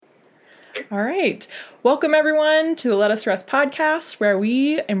All right. Welcome, everyone, to the Let Us Rest podcast, where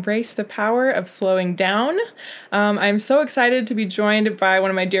we embrace the power of slowing down. I'm so excited to be joined by one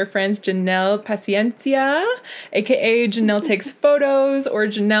of my dear friends, Janelle Paciencia, aka Janelle Takes Photos or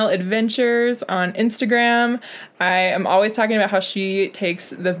Janelle Adventures on Instagram. I am always talking about how she takes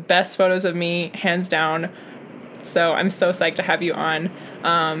the best photos of me, hands down. So I'm so psyched to have you on.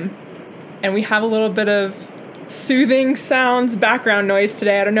 And we have a little bit of soothing sounds, background noise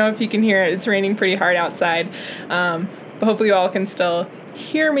today. I don't know if you can hear it. It's raining pretty hard outside. But hopefully you all can still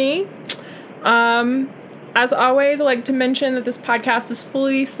hear me. As always, I like to mention that this podcast is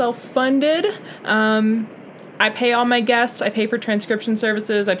fully self-funded. I pay all my guests. I pay for transcription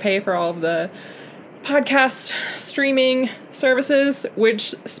services. I pay for all of the podcast streaming services,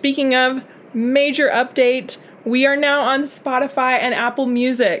 which, speaking of, major update, we are now on Spotify and Apple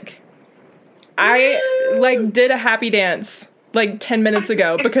Music. I did a happy dance 10 minutes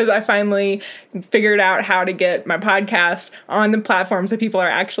ago because I finally figured out how to get my podcast on the platforms that people are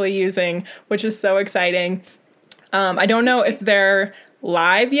actually using, which is so exciting. I don't know if they're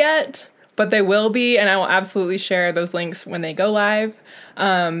live yet, but they will be, and I will absolutely share those links when they go live.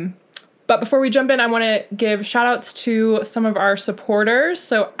 But before we jump in, I want to give shout outs to some of our supporters.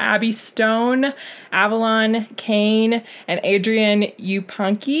 So Abby Stone, Avalon Kane, and Adrian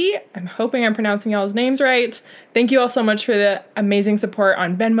Upunki. I'm hoping I'm pronouncing y'all's names right. Thank you all so much for the amazing support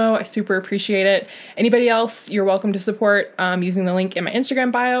on Venmo. I super appreciate it. Anybody else, you're welcome to support using the link in my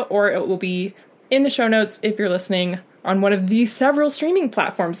Instagram bio, or it will be in the show notes if you're listening on one of these several streaming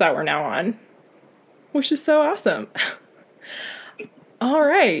platforms that we're now on, which is so awesome. All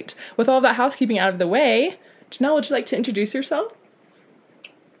right. With all that housekeeping out of the way, Janelle, would you like to introduce yourself?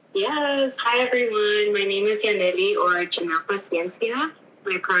 Yes. Hi, everyone. My name is Yaneli, or Janelle Paciencia.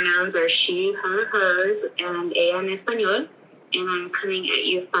 My pronouns are she, her, hers, and ella en español. And I'm coming at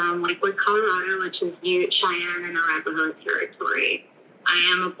you from Lakewood, Colorado, which is Ute, Cheyenne, and Arapaho territory.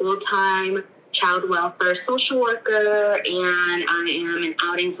 I am a full-time child welfare social worker, and I am an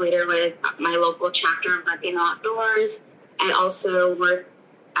outings leader with my local chapter of Latino Outdoors. I also work,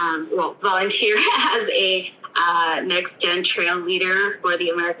 volunteer as a next-gen trail leader for the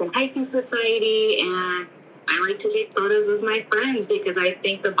American Hiking Society, and I like to take photos of my friends because I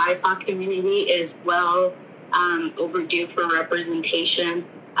think the BIPOC community is well overdue for representation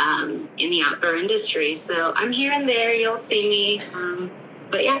in the outdoor industry. So I'm here and there, you'll see me.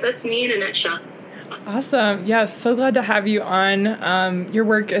 But yeah, that's me in a nutshell. Awesome. Yes, so glad to have you on. Your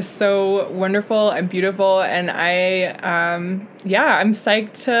work is so wonderful and beautiful, and I'm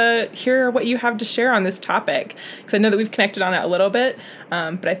psyched to hear what you have to share on this topic, because I know that we've connected on it a little bit,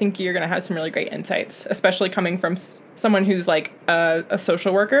 but I think you're going to have some really great insights, especially coming from someone who's a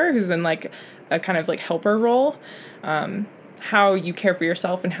social worker, who's in a kind of helper role, how you care for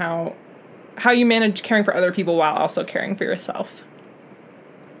yourself and how you manage caring for other people while also caring for yourself.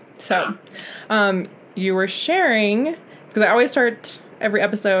 So, you were sharing, because I always start every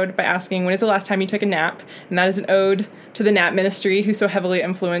episode by asking, when is the last time you took a nap? And that is an ode to the Nap Ministry, who so heavily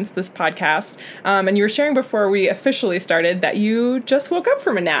influenced this podcast. And you were sharing before we officially started that you just woke up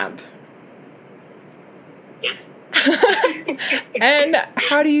from a nap. Yes. And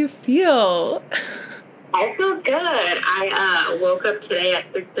how do you feel? I feel good. I woke up today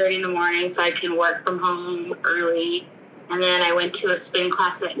at 6:30 in the morning so I can work from home early. And then I went to a spin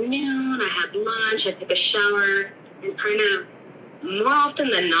class at noon. I had lunch. I took a shower. And kind of more often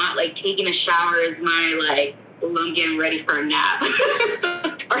than not, taking a shower is my, I'm getting ready for a nap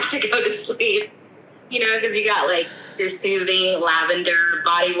or to go to sleep. Because you got, your soothing lavender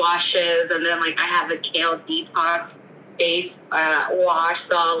body washes. And then, I have a kale detox face wash.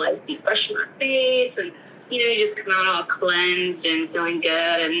 So I'll, deep brush my face. And, you just come out all cleansed and feeling good.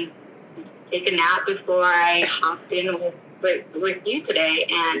 And take a nap before I hopped in with you today.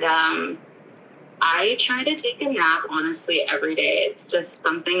 And I try to take a nap, honestly, every day. It's just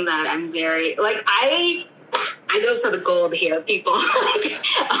something that I'm very, I go for the gold here, people,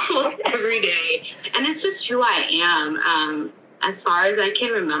 almost every day. And it's just who I am. As far as I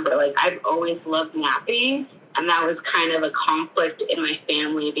can remember, I've always loved napping. And that was kind of a conflict in my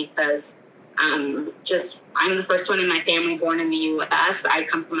family because I'm the first one in my family born in the U.S. I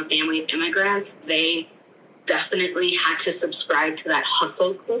come from a family of immigrants. They definitely had to subscribe to that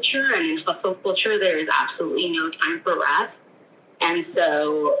hustle culture. And in hustle culture, there is absolutely no time for rest. And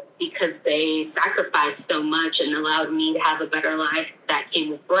so because they sacrificed so much and allowed me to have a better life, that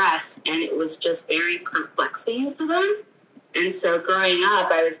came with rest. And it was just very perplexing to them. And so growing up,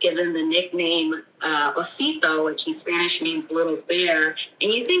 I was given the nickname osito, which in Spanish means little bear.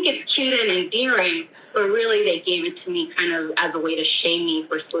 And you think it's cute and endearing, but really they gave it to me kind of as a way to shame me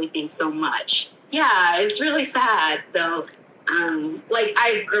for sleeping so much. Yeah, it's really sad. So, like,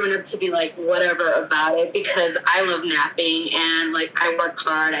 I've grown up to be like, whatever about it, because I love napping and, like, I work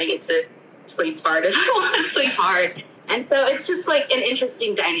hard. I get to sleep hard if I want to sleep hard. And so it's just like an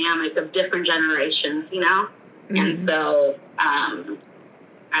interesting dynamic of different generations, you know? Mm-hmm. And so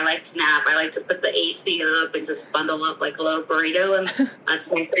I like to nap. I like to put the AC up and just bundle up like a little burrito. And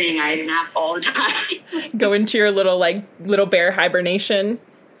that's my thing. I nap all the time. Go into your little bear hibernation.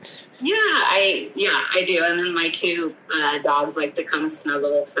 Yeah, I do. And then my two dogs like to come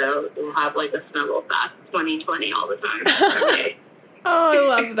snuggle. So we'll have like a snuggle fast 2020 all the time. Oh, I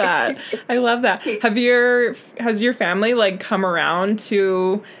love that. I love that. Has your family like come around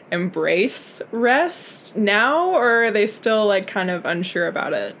to embrace rest now, or are they still like kind of unsure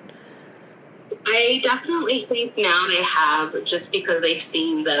about it? I definitely think now they have, just because they've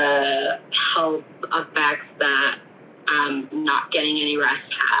seen the health effects that not getting any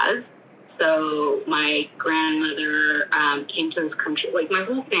rest has. So my grandmother came to this country, like my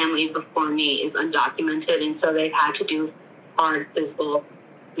whole family before me is undocumented, and so they've had to do hard physical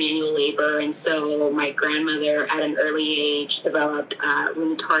manual labor. And so my grandmother at an early age developed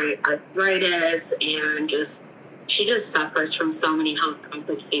rheumatoid arthritis, and she just suffers from so many health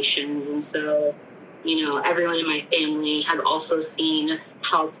complications. And so, you know, everyone in my family has also seen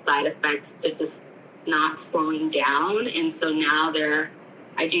health side effects of this not slowing down. And so now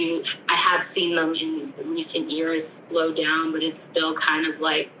I have seen them in recent years slow down, but it's still kind of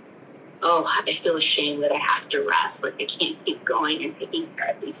like, oh, I feel ashamed that I have to rest. Like, I can't keep going and taking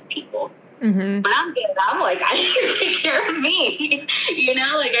care of these people. Mm-hmm. But I'm good. I'm like, I need to take care of me. You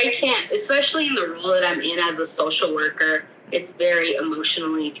know, like I can't, especially in the role that I'm in as a social worker, it's very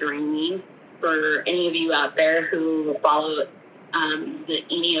emotionally draining. For any of you out there who follow the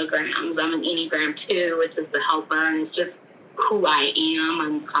Enneagrams, I'm an Enneagram 2, which is the helper, and it's just who I am.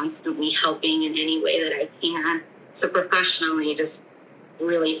 I'm constantly helping in any way that I can. So professionally, just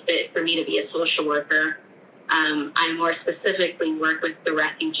really fit for me to be a social worker. I more specifically work with the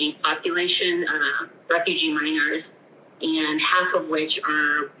refugee population, refugee minors, and half of which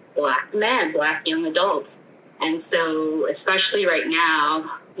are Black men, Black young adults. And so, especially right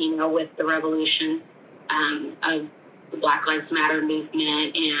now, you know, with the revolution of the Black Lives Matter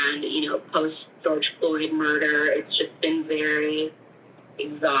movement and, you know, post George Floyd murder, it's just been very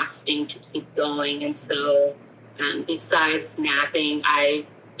exhausting to keep going. And so, besides napping, I've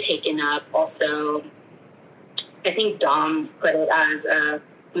taken up also, I think Dom put it as a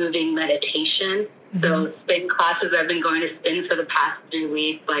moving meditation. Mm-hmm. So spin classes, I've been going to spin for the past 3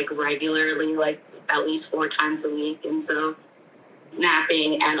 weeks, like regularly, like at least 4 times a week. And so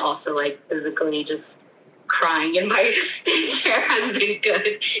napping and also like physically just crying in my spin chair has been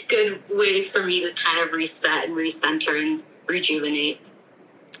good ways for me to kind of reset and recenter and rejuvenate.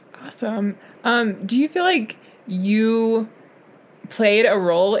 Awesome. Do you feel like you played a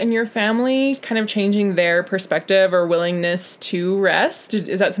role in your family kind of changing their perspective or willingness to rest?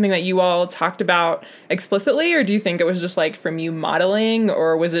 Is that something that you all talked about explicitly, or do you think it was just like from you modeling,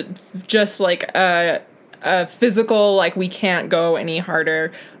 or was it just like a physical, like, we can't go any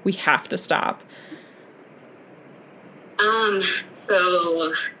harder, we have to stop?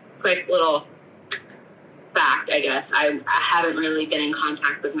 So quick little fact, I guess. I haven't really been in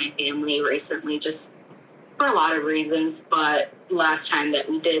contact with my family recently, just for a lot of reasons, but last time that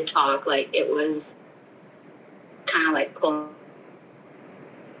we did talk, like, it was kind of like cool.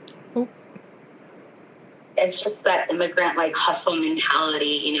 Oh. It's just that immigrant, like, hustle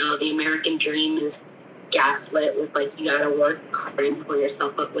mentality, you know, the American dream is gaslit with, like, you gotta work hard and pull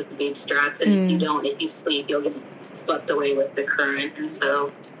yourself up with the bootstraps, and if you don't, if you sleep, you'll get swept away with the current. And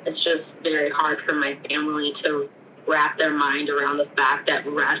so it's just very hard for my family to wrap their mind around the fact that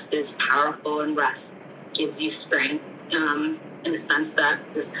rest is powerful and rest gives you strength, in the sense that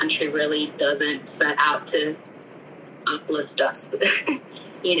this country really doesn't set out to uplift us,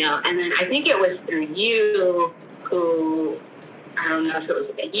 you know. And then I think it was through you who, I don't know if it was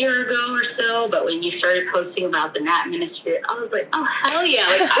like a year ago or so, but when you started posting about the NAP ministry, I was like, oh, hell yeah,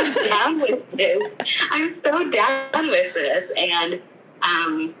 like, I'm down with this. I'm so down with this. And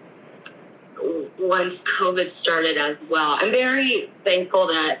once COVID started as well, I'm very thankful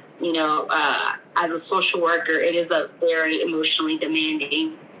that, you know, as a social worker, it is a very emotionally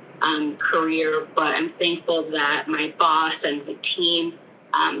demanding career, but I'm thankful that my boss and the team,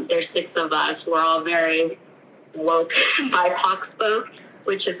 there's 6 of us, we're all very woke BIPOC folk,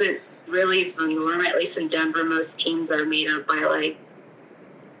 which isn't really the norm. At least in Denver, most teams are made up by, like,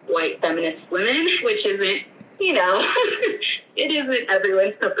 white feminist women, which isn't, it isn't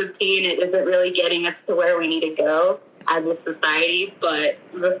everyone's cup of tea, and it isn't really getting us to where we need to go as a society. But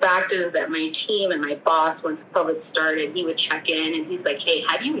the fact is that my team and my boss, once COVID started, he would check in and he's like, hey,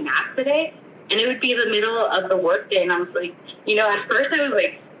 have you napped today? And it would be the middle of the workday. And I was like, at first I was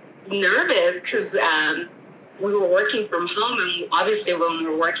like nervous because we were working from home. And obviously when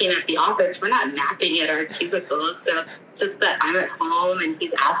we're working at the office, we're not napping at our cubicles. So just that I'm at home and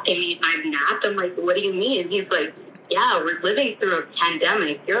he's asking me if I've napped. I'm like, what do you mean? And he's like, yeah, we're living through a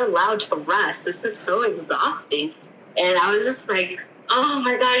pandemic. You're allowed to rest. This is so exhausting. And I was just like, oh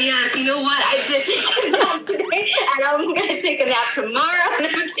my God, yes, you know what? I did take a nap today, and I'm going to take a nap tomorrow, and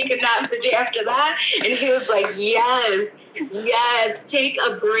I'm going to take a nap the day after that. And he was like, yes, take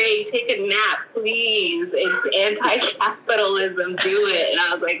a break, take a nap, please. It's anti-capitalism, do it. And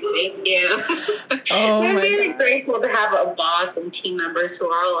I was like, thank you. Oh, I'm very grateful to have a boss and team members who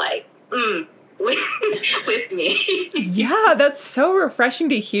are like, with me. Yeah, that's so refreshing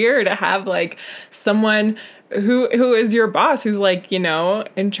to hear, to have like someone who is your boss, who's like,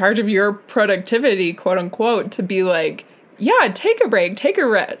 in charge of your productivity, quote unquote, to be like, yeah, take a break, take a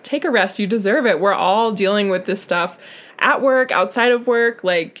rest. You deserve it. We're all dealing with this stuff at work, outside of work.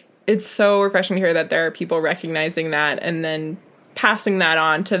 Like, it's so refreshing to hear that there are people recognizing that and then passing that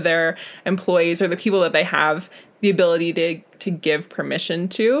on to their employees or the people that they have the ability to give permission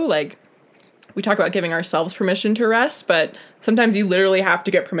to. Like, we talk about giving ourselves permission to rest, but sometimes you literally have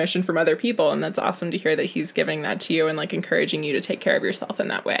to get permission from other people. And that's awesome to hear that he's giving that to you and like encouraging you to take care of yourself in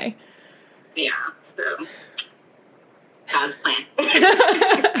that way. Yeah. So God's plan.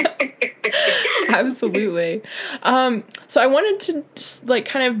 Absolutely. So I wanted to just like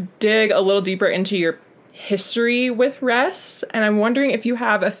kind of dig a little deeper into your history with rest. And I'm wondering if you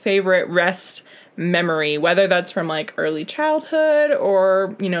have a favorite rest memory, whether that's from like early childhood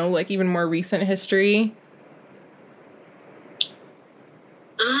or, like even more recent history.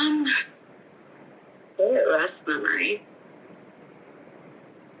 Favorite rest memory.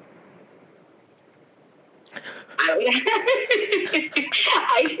 I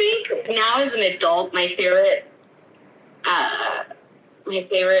think now as an adult, my favorite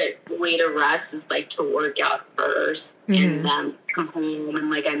way to rest is like to work out first and then come home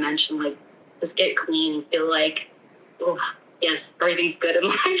and like I mentioned, like just get clean and feel like, oh yes, everything's good in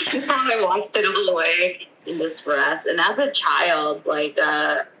life. Now I washed it all away and just rest. And as a child, like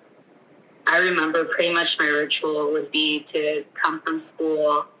I remember pretty much my ritual would be to come from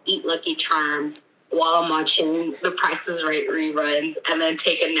school, eat Lucky Charms while I'm watching The Price is Right reruns, and then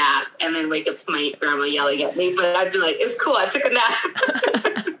take a nap, and then wake up to my grandma yelling at me. But I'd be like, it's cool, I took a nap.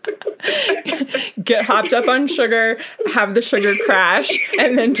 Get hopped up on sugar, have the sugar crash,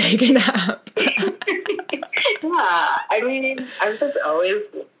 and then take a nap. Yeah, I mean, I've just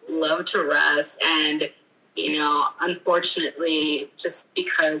always loved to rest, and unfortunately, just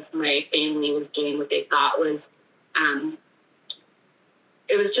because my family was doing what they thought was,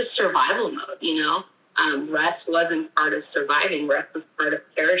 it was just survival mode, Rest wasn't part of surviving. Rest was part of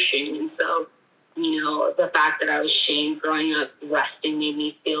perishing. And so, the fact that I was shamed growing up, resting made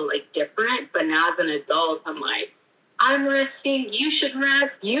me feel like different. But now as an adult, I'm like, I'm resting. You should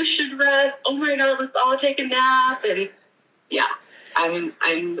rest. You should rest. Oh my God, let's all take a nap. And yeah. I'm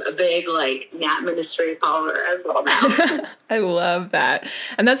a big nap ministry follower as well now. I love that.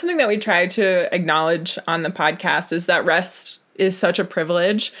 And that's something that we try to acknowledge on the podcast, is that rest is such a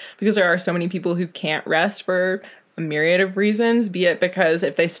privilege, because there are so many people who can't rest for a myriad of reasons, be it because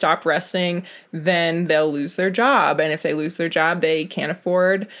if they stop resting, then they'll lose their job. And if they lose their job, they can't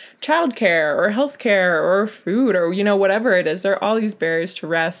afford childcare or healthcare or food or, whatever it is. There are all these barriers to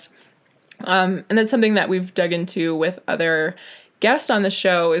rest. And that's something that we've dug into with other guests on the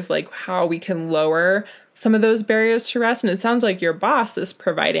show, is like how we can lower some of those barriers to rest. And it sounds like your boss is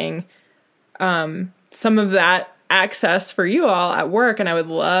providing some of that access for you all at work. And I would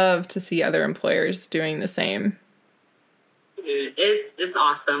love to see other employers doing the same. It's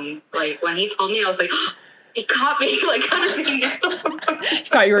awesome. Like when he told me, I was like, oh, he caught me. Like, how does he know? You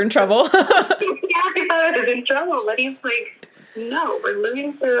thought you were in trouble? Yeah, I thought I was in trouble. But he's like, no, we're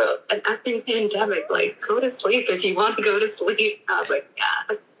living through an effing pandemic. Like, go to sleep if you want to go to sleep. I was like,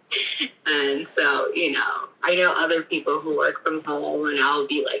 yeah. And so, I know other people who work from home, and I'll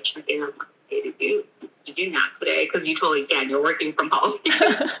be like checking on, hey, did you nap today? Because you totally can. You're working from home.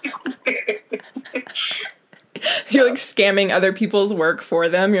 You're like scamming other people's work for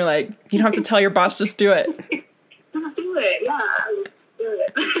them. You're like, you don't have to tell your boss, just do it. Just do it, yeah. Just do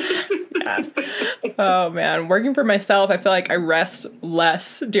it. Yeah. Oh man, working for myself, I feel like I rest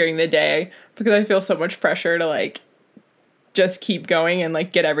less during the day because I feel so much pressure to just keep going and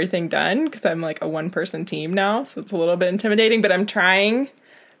like get everything done because I'm like a one-person team now, so it's a little bit intimidating, but I'm trying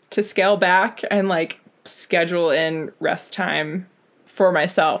to scale back and like schedule in rest time for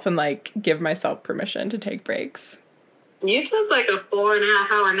myself and like give myself permission to take breaks. You took like a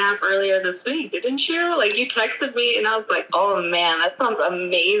 4.5-hour nap earlier this week, didn't you? Like you texted me and I was like, oh man, that sounds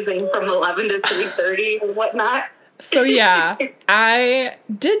amazing from 11 to 3:30 and whatnot. So yeah, I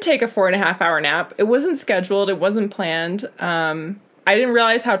did take a 4.5-hour nap. It wasn't scheduled. It wasn't planned. I didn't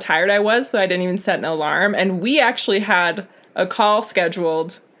realize how tired I was, so I didn't even set an alarm. And we actually had a call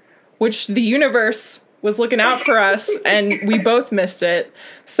scheduled, which the universe was looking out for us, and we both missed it.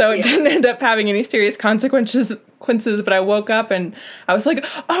 So it didn't end up having any serious consequences, but I woke up and I was like,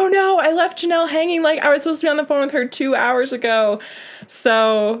 oh no, I left Janelle hanging. Like I was supposed to be on the phone with her 2 hours ago.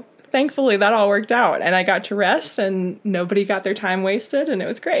 So thankfully that all worked out and I got to rest and nobody got their time wasted and it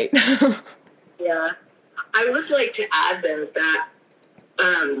was great. Yeah. I would like to add though that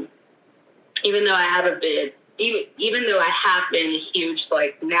even though I have even though I have been a huge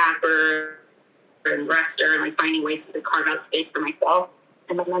like napper and rester and like finding ways to carve out space for myself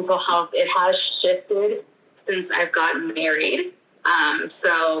and my mental health, it has shifted since I've gotten married.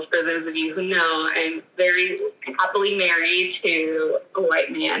 So for those of you who know, I'm very happily married to a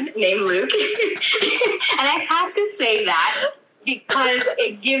white man named Luke. And I have to say that because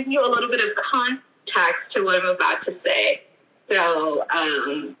it gives you a little bit of context to what I'm about to say. So,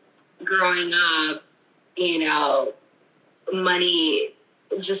 growing up, you know, money,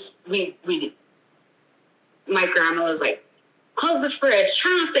 just, my grandma was like, close the fridge,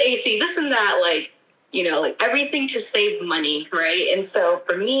 turn off the AC, this and that, like, you know, like everything to save money, right? And so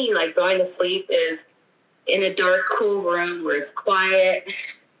for me, like going to sleep is in a dark, cool room where it's quiet,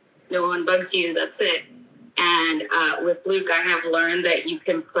 no one bugs you, that's it. And with Luke, I have learned that you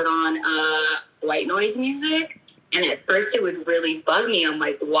can put on white noise music. And at first it would really bug me. I'm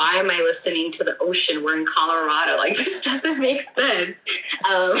like, why am I listening to the ocean? We're in Colorado. Like, this doesn't make sense.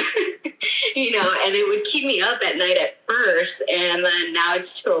 You know, and it would keep me up at night at first. And then now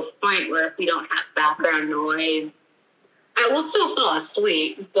it's to a point where if we don't have background noise, I will still fall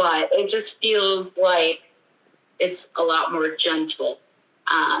asleep, but it just feels like it's a lot more gentle.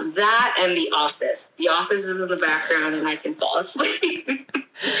 That and The Office. The Office is in the background and I can fall asleep.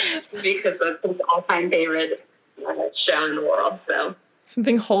 Just because that's an all-time favorite show in the world. So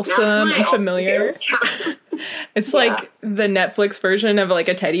something wholesome and familiar. It's like the Netflix version of like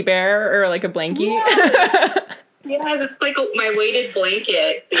a teddy bear or like a blankie. Yes, yes, it's like my weighted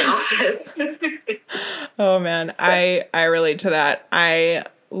blanket, The Office. Oh man, so. I relate to that. I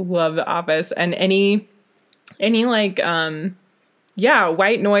love The Office and any like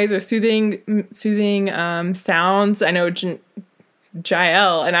white noise or soothing sounds. I know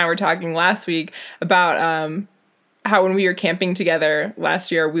Jael and I were talking last week about how when we were camping together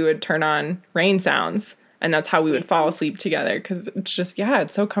last year, we would turn on rain sounds and that's how we would fall asleep together. Cause it's just,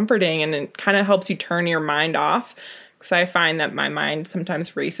 it's so comforting and it kind of helps you turn your mind off. Cause I find that my mind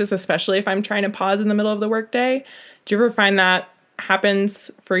sometimes races, especially if I'm trying to pause in the middle of the workday. Do you ever find that happens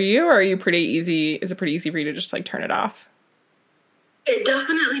for you or are you pretty easy? Is it pretty easy for you to just like turn it off? It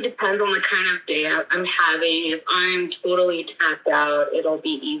definitely depends on the kind of day I'm having. If I'm totally tapped out, it'll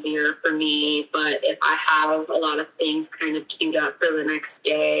be easier for me. But if I have a lot of things kind of queued up for the next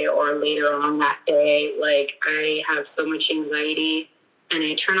day or later on that day, like I have so much anxiety and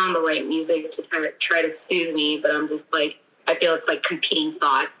I turn on the right music to try to soothe me. But I'm just like, I feel it's like competing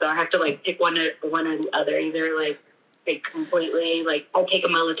thoughts. So I have to like pick one or the other, either like completely, like I take a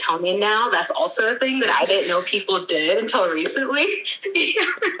melatonin now. That's also a thing that I didn't know people did until recently.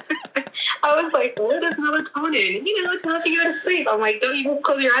 I was like, what is melatonin? You know, to help you go to sleep. I'm like, don't you just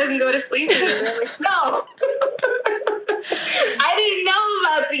close your eyes and go to sleep? And they're like, no. I didn't know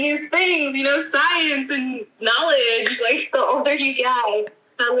about these things, you know, science and knowledge, like the older you get.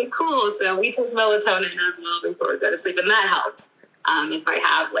 I'm like, cool. So we take melatonin as well before we go to sleep. And that helps if I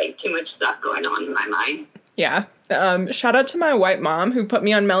have like too much stuff going on in my mind. Yeah. Shout out to my white mom who put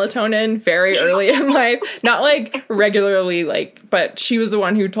me on melatonin very early in life. Not like regularly, but she was the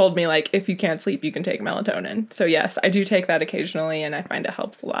one who told me like, if you can't sleep, you can take melatonin. So yes, I do take that occasionally and I find it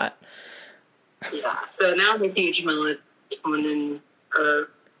helps a lot. Yeah. So now I'm a huge melatonin a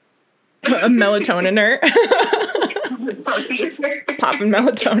melatoniner. Popping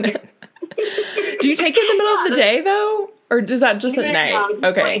melatonin. Do you take it in the middle of the day though? Or does that just at night?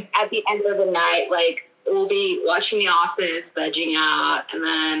 Okay. Like, at the end of the night, like we'll be watching The Office, vegging out, and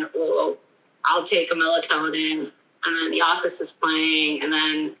then I'll take a melatonin, and then The Office is playing, and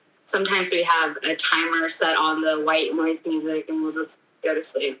then sometimes we have a timer set on the white noise music, and we'll just go to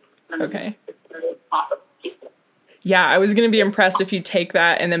sleep. And okay. It's very awesome, peaceful. Yeah, I was going to be impressed if you take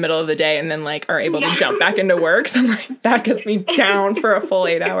that in the middle of the day and then like are able to jump back into work. So I'm like, that gets me down for a full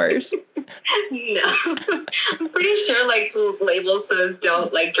 8 hours. No, I'm pretty sure like the label says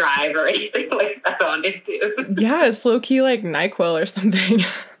don't like drive or anything like that on it too. Yeah, it's low key like NyQuil or something.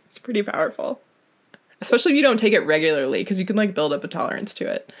 It's pretty powerful. Especially if you don't take it regularly because you can like build up a tolerance to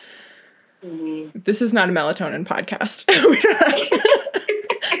it. Mm-hmm. This is not a melatonin podcast. We don't have to.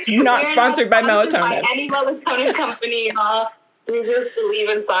 It's not sponsored by melatonin. By any melatonin company. We just believe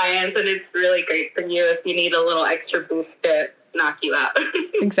in science, and it's really great for you if you need a little extra boost to knock you out.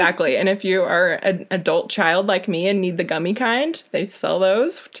 Exactly. And if you are an adult child like me and need the gummy kind, they sell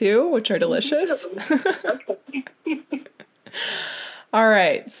those too, which are delicious. Okay. All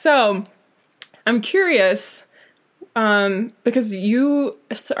right. So I'm curious, because you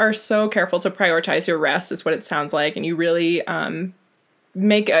are so careful to prioritize your rest, is what it sounds like, and you really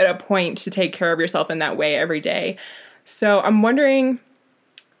make it a point to take care of yourself in that way every day. So I'm wondering,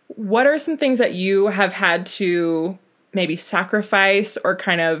 what are some things that you have had to maybe sacrifice or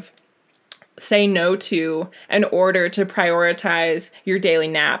kind of say no to in order to prioritize your daily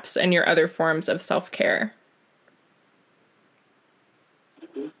naps and your other forms of self-care?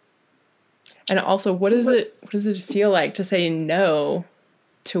 And also, what does it feel like to say no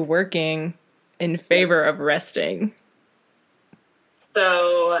to working in favor of resting?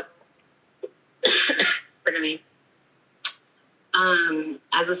 So, forgive me.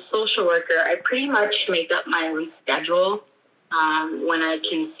 As a social worker, I pretty much make up my own schedule when I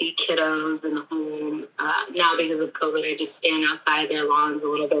can see kiddos in the home. Now, because of COVID, I just stand outside their lawns a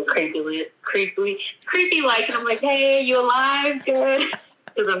little bit creepy like, and I'm like, hey, you alive? Good.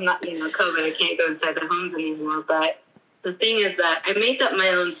 Because I'm not, COVID, I can't go inside their homes anymore. But the thing is that I make up my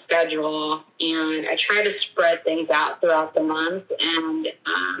own schedule, and I try to spread things out throughout the month. And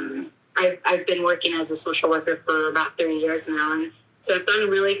I've been working as a social worker for about 3 years now, and so I've done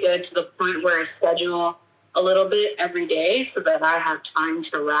really good to the point where I schedule a little bit every day so that I have time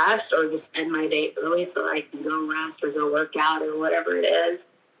to rest or just end my day early so I can go rest or go work out or whatever it is.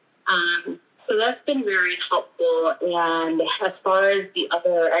 So that's been very helpful. And as far as the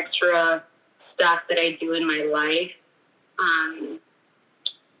other extra stuff that I do in my life,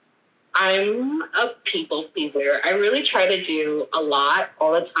 I'm a people pleaser. I really try to do a lot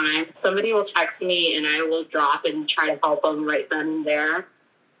all the time. Somebody will text me and I will drop and try to help them right then and there.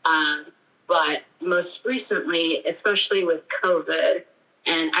 But most recently, especially with COVID,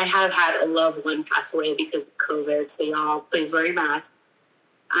 and I have had a loved one pass away because of COVID, so y'all please wear your masks.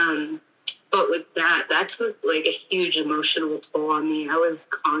 But with that took like a huge emotional toll on me. I was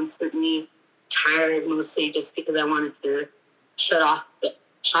constantly tired, mostly just because I wanted to shut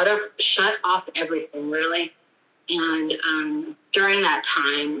off everything, really. And during that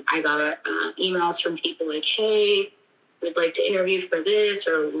time, I got emails from people like, hey, we'd like to interview for this,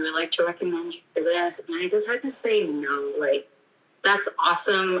 or we would like to recommend you for this. And I just had to say no. Like, that's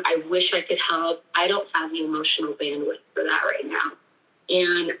awesome. I wish I could help. I don't have the emotional bandwidth for that right now.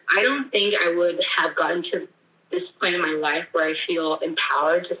 And I don't think I would have gotten to this point in my life where I feel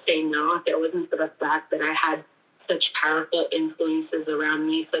empowered to say no if it wasn't for the fact that I had such powerful influences around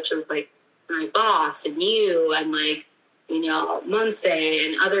me, such as like my boss and you and like, Monse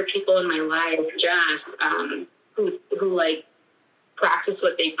and other people in my life, Jess, who like practice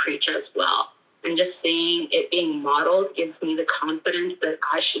what they preach as well. And just seeing it being modeled gives me the confidence that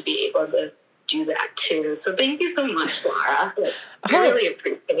I should be able to do that too. So thank you so much, Laura. I really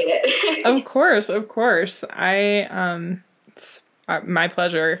appreciate it. Of course. It's my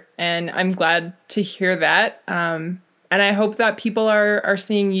pleasure. And I'm glad to hear that. And I hope that people are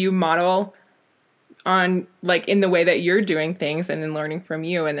seeing you model on like in the way that you're doing things and then learning from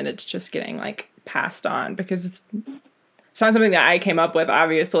you. And then it's just getting like passed on, because it's not something that I came up with.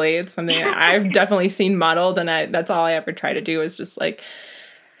 Obviously it's something that I've definitely seen modeled. And that's all I ever try to do is just like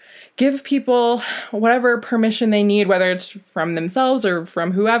give people whatever permission they need, whether it's from themselves or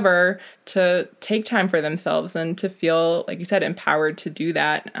from whoever, to take time for themselves and to feel, like you said, empowered to do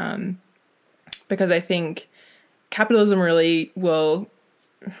that. Because I think capitalism really will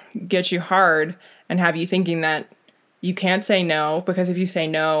get you hard and have you thinking that you can't say no, because if you say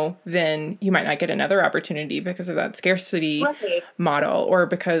no, then you might not get another opportunity because of that scarcity model, or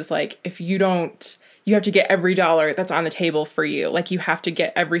because like if you don't, you have to get every dollar that's on the table for you. Like you have to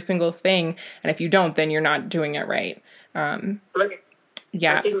get every single thing. And if you don't, then you're not doing it right. Yeah.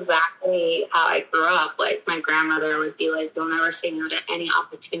 That's exactly how I grew up. Like my grandmother would be like, don't ever say no to any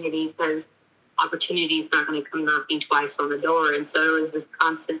opportunity, because opportunity is not going to come knocking twice on the door. And so it was this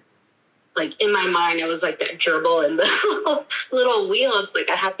constant, like in my mind, it was like that gerbil in the little wheel. It's like,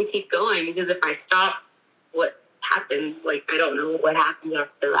 I have to keep going, because if I stop, what happens. Like, I don't know what happens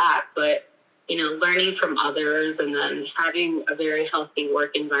after that, but, you know, learning from others and then having a very healthy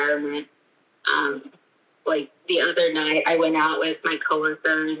work environment. Like the other night I went out with my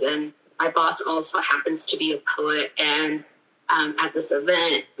coworkers, and my boss also happens to be a poet. And at this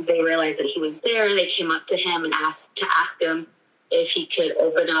event, they realized that he was there. They came up to him and asked him if he could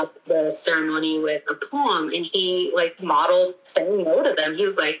open up the ceremony with a poem. And he like modeled saying no to them. He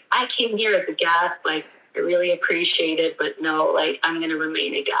was like, I came here as a guest. Like, I really appreciate it, but no, like, I'm going to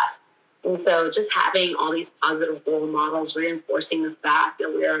remain a guest. And so just having all these positive role models, reinforcing the fact that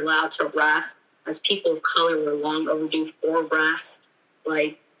we are allowed to rest as people of color, we're long overdue for rest.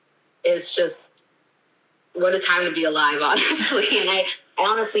 Like, it's just, what a time to be alive, honestly. And I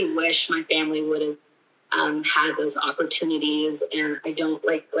honestly wish my family would have had those opportunities. And I don't,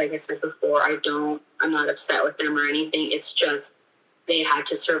 like I said before, I'm not upset with them or anything. It's just, they had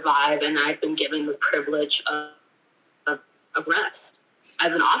to survive, and I've been given the privilege of rest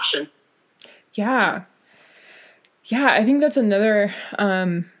as an option. Yeah. Yeah, I think that's another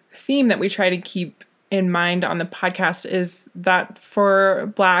theme that we try to keep in mind on the podcast, is that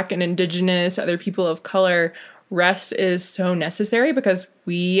for Black and Indigenous, other people of color, rest is so necessary because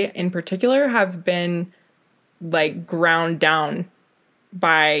we in particular have been like ground down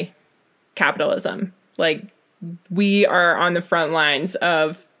by capitalism. Like, we are on the front lines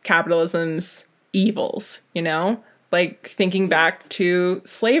of capitalism's evils, you know? Like, thinking back to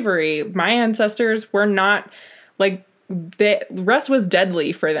slavery, my ancestors were not, like, rest was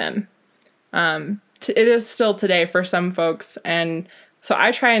deadly for them. It is still today for some folks. And so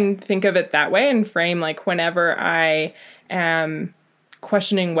I try and think of it that way and frame, like, whenever I am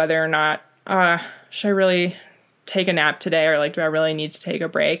questioning whether or not, should I really take a nap today? Or, like, do I really need to take a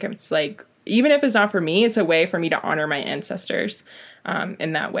break? It's like, even if it's not for me, it's a way for me to honor my ancestors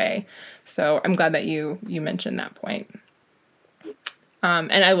in that way. So I'm glad that you mentioned that point.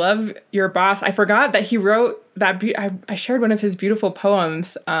 And I love your boss. I forgot that he wrote that. I shared one of his beautiful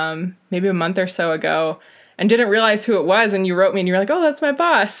poems maybe a month or so ago and didn't realize who it was. And you wrote me and you were like, oh, that's my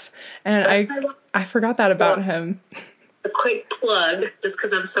boss. And I forgot that about him. A quick plug, just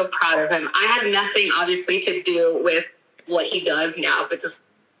because I'm so proud of him. I had nothing, obviously, to do with what he does now, but just,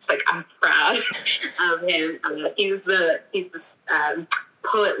 it's like, I'm proud of him. He's the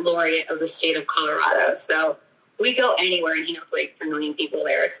poet laureate of the state of Colorado. So we go anywhere, and he knows like 10 million people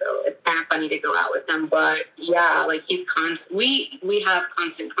there. So it's kind of funny to go out with him. But yeah, like, he's we have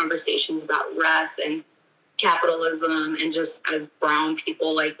constant conversations about rest and capitalism, and just as brown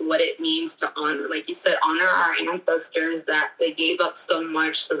people, like, what it means to honor, like you said, honor our ancestors, that they gave up so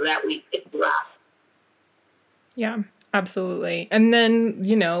much so that we could rest. Yeah. Absolutely. And then,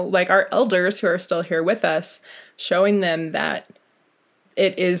 you know, like, our elders who are still here with us, showing them that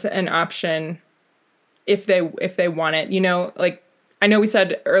it is an option if they want it. You know, like, I know we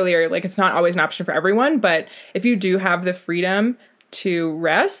said earlier, like, it's not always an option for everyone, but if you do have the freedom to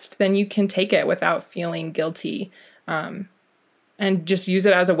rest, then you can take it without feeling guilty. And just use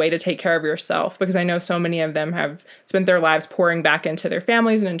it as a way to take care of yourself, because I know so many of them have spent their lives pouring back into their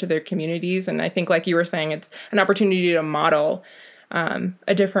families and into their communities. And I think, like you were saying, it's an opportunity to model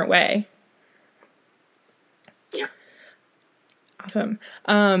a different way. Yeah. Awesome.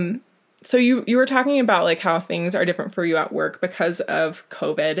 So you were talking about, like, how things are different for you at work because of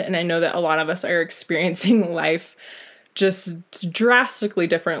COVID. And I know that a lot of us are experiencing life just drastically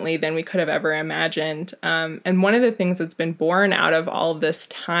differently than we could have ever imagined. And one of the things that's been born out of all of this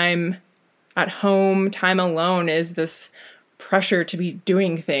time at home, time alone, is this pressure to be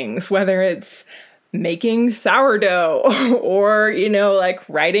doing things, whether it's making sourdough or, you know, like,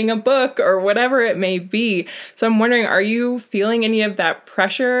 writing a book or whatever it may be. So I'm wondering, are you feeling any of that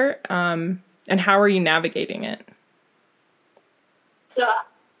pressure? And how are you navigating it? So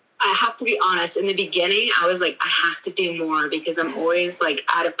I have to be honest, in the beginning, I was like, I have to do more because I'm always like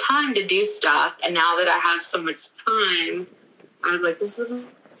out of time to do stuff. And now that I have so much time, I was like, this isn't,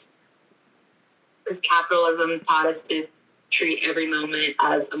 because capitalism taught us to treat every moment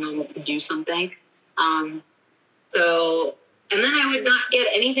as a moment to do something. And then I would not get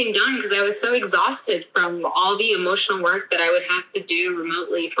anything done because I was so exhausted from all the emotional work that I would have to do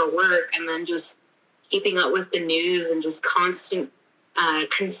remotely for work, and then just keeping up with the news and just constant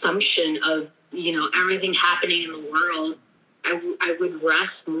consumption of, you know, everything happening in the world. I would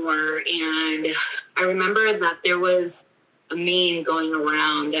rest more. And I remember that there was a meme going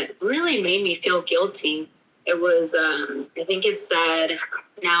around that really made me feel guilty. It was, I think it said,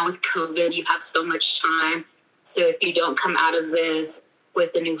 now with COVID, you have so much time. So if you don't come out of this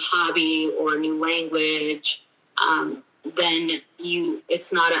with a new hobby or a new language, then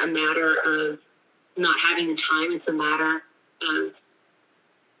it's not a matter of not having the time. It's a matter of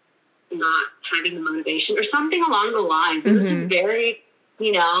not having the motivation or something along the lines. It was just very,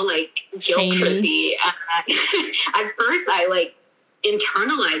 like guilt trippy. At first I like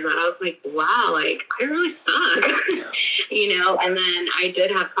internalized that. I was like, wow, like I really suck, and then I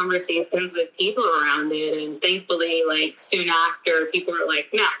did have conversations with people around it. And thankfully, like soon after, people were like,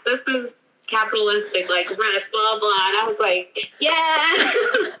 no, this is capitalistic, like rest, blah, blah. And I was like, yeah,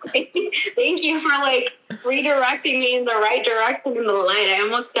 thank you for like redirecting me in the right direction in the light. I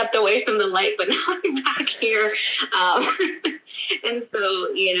almost stepped away from the light, but now I'm back here. And so,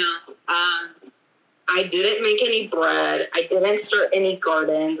 I didn't make any bread. I didn't start any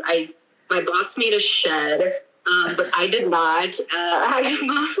gardens. My boss made a shed, but I did not. I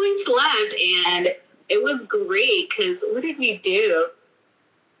mostly slept, and it was great because what did we do?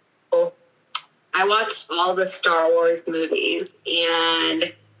 I watched all the Star Wars movies,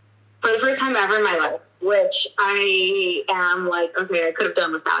 and for the first time ever in my life, which I am like, okay, I could have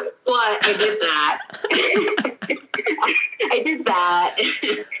done without it, but I did that. I did that.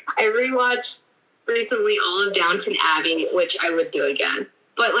 I rewatched recently all of Downton Abbey, which I would do again.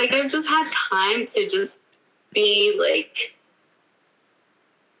 But like, I've just had time to just be like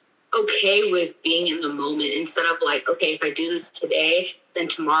okay with being in the moment instead of like, okay, if I do this today, then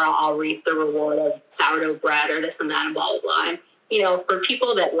tomorrow I'll reap the reward of sourdough bread or this and that and blah, blah, blah. And, for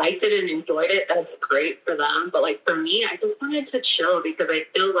people that liked it and enjoyed it, that's great for them. But like for me, I just wanted to chill because I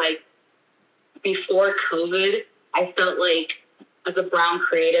feel like before COVID, I felt like as a brown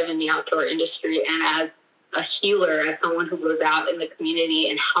creative in the outdoor industry and as a healer, as someone who goes out in the community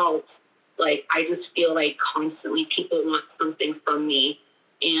and helps, like, I just feel like constantly people want something from me.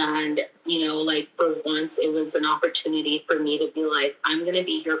 And, like for once it was an opportunity for me to be like, I'm going to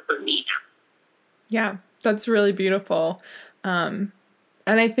be here for me now. Yeah, that's really beautiful. And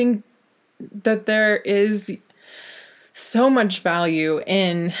I think that there is so much value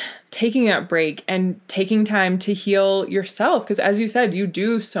in taking that break and taking time to heal yourself. Because as you said, you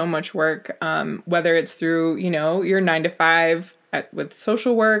do so much work, whether it's through, your 9 to 5 with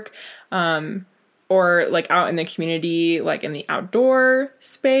social work, or like out in the community, like in the outdoor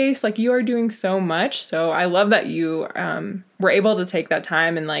space, like you are doing so much. So I love that you were able to take that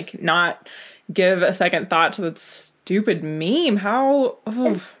time and like not give a second thought to that stupid meme.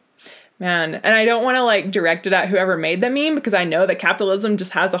 Man. And I don't want to like direct it at whoever made the meme because I know that capitalism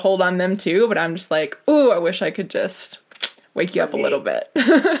just has a hold on them too. But I'm just like, I wish I could just wake you up a little bit.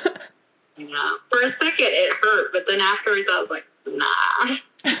 Yeah. For a second it hurt, but then afterwards I was like, nah.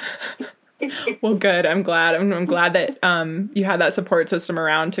 Well, good. I'm glad. I'm glad that you had that support system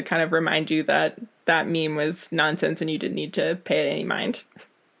around to kind of remind you that that meme was nonsense and you didn't need to pay it any mind.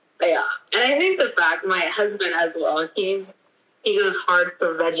 Yeah. And I think the fact my husband as well, he goes hard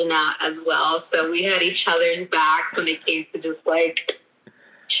for vegging out as well. So we had each other's backs when it came to just like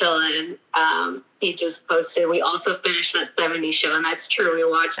chilling. He just posted, we also finished that 70s show. And that's true. We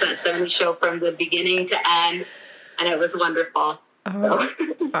watched that 70s show from the beginning to end and it was wonderful. Oh,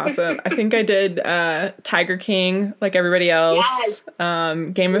 awesome. I think I did Tiger King like everybody else. Yes.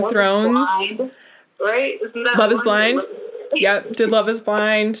 Game of Thrones. Right? Isn't that Love is Blind? Yep, did Love is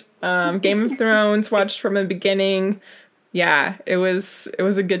Blind. Game of Thrones, watched from the beginning. Yeah, it was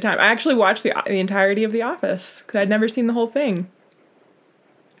a good time. I actually watched the entirety of The Office because I'd never seen the whole thing.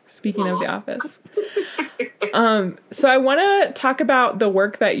 Speaking of The Office. So I want to talk about the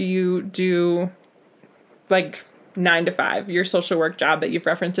work that you do, like 9 to 5, your social work job that you've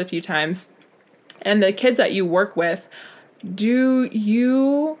referenced a few times, and the kids that you work with. Do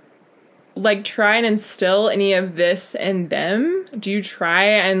you like try and instill any of this in them? Do you try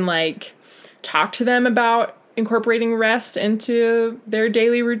and like talk to them about incorporating rest into their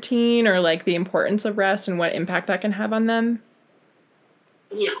daily routine or like the importance of rest and what impact that can have on them?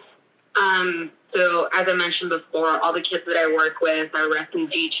 Yes. So as I mentioned before, all the kids that I work with are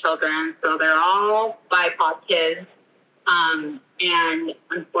refugee children. So they're all BIPOC kids. And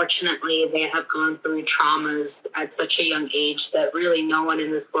unfortunately, they have gone through traumas at such a young age that really no one in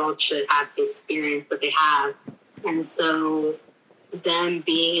this world should have the experience that they have. And so them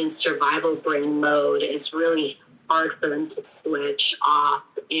being in survival brain mode is really hard for them to switch off.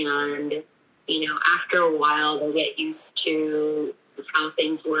 And, after a while, they get used to how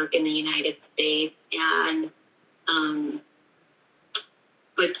things work in the United States. And,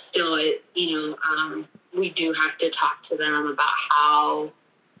 but still, we do have to talk to them about how,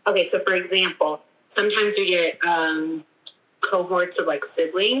 okay, so for example, sometimes we get cohorts of like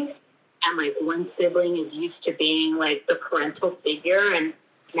siblings, and like one sibling is used to being like the parental figure, and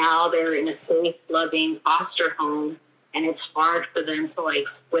now they're in a safe, loving foster home. and it's hard for them to like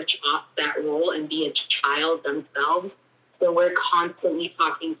switch off that role and be a child themselves. So we're constantly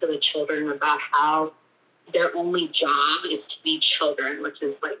talking to the children about how their only job is to be children, which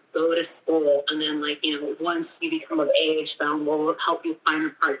is like go to school, and then like, you know, once you become of age, then we'll help you find a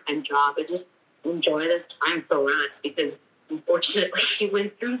part-time job, and just enjoy this time for rest, because unfortunately he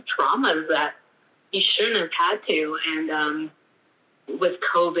went through traumas that he shouldn't have had to. And with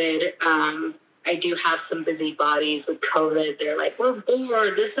COVID, I do have some busybodies with COVID. They're like, we're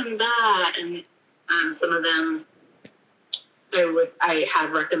bored, this and that, and some of them I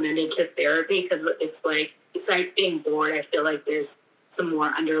have recommended to therapy, because it's like, besides being bored, I feel like there's some more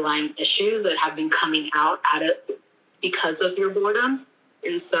underlying issues that have been coming out because of your boredom.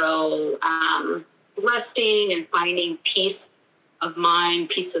 And so resting and finding peace of mind,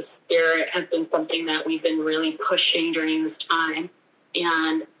 peace of spirit has been something that we've been really pushing during this time.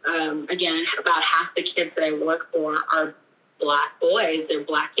 And again, about half the kids that I work for are Black boys. They're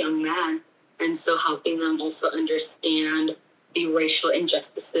Black young men. And so helping them also understand the racial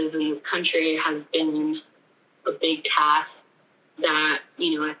injustices in this country has been a big task that,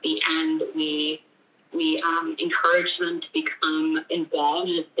 you know, at the end we encourage them to become involved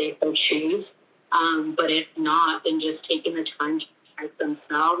if they so choose. But if not, then just taking the time to protect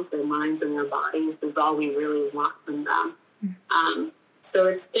themselves, their minds and their bodies is all we really want from them. So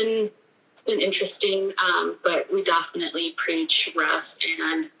it's been interesting, but we definitely preach rest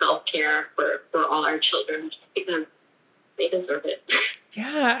and self-care for all our children, just because they deserve it.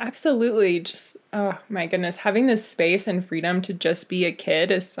 Yeah, absolutely. Just, oh my goodness, having this space and freedom to just be a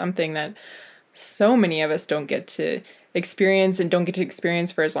kid is something that so many of us don't get to experience, and don't get to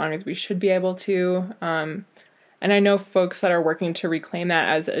experience for as long as we should be able to. And I know folks that are working to reclaim that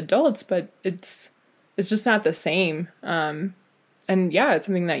as adults, but it's just not the same. And yeah, it's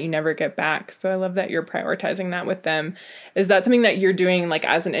something that you never get back. So I love that you're prioritizing that with them. Is that something that you're doing like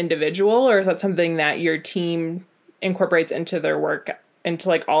as an individual, or is that something that your team incorporates into their work, into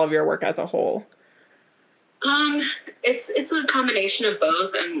like all of your work as a whole? It's a combination of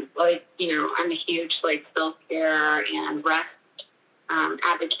both. And like, you know, I'm a huge like self-care and rest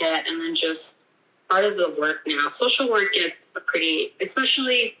advocate, and then just part of the work now, social work gets a pretty,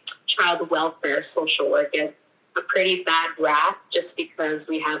 especially child welfare social work, gets a pretty bad rap just because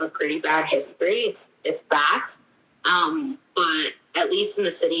we have a pretty bad history. It's facts. But at least in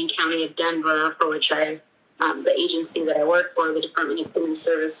the city and county of Denver, for which the agency that I work for, the Department of Human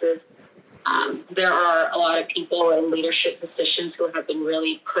Services, there are a lot of people in leadership positions who have been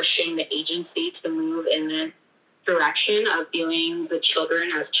really pushing the agency to move in this direction of viewing the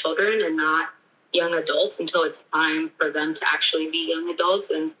children as children and not young adults until it's time for them to actually be young adults.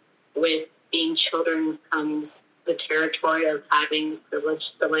 And with being children comes the territory of having the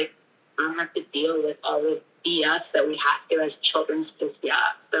privilege to like not have to deal with all the BS that we have to as children.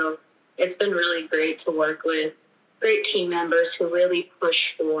 So it's been really great to work with great team members who really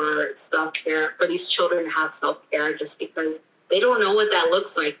push for self-care, for these children to have self-care, just because they don't know what that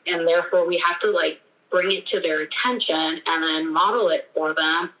looks like. And therefore we have to like bring it to their attention and then model it for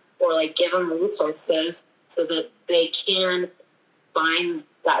them, or like give them resources so that they can find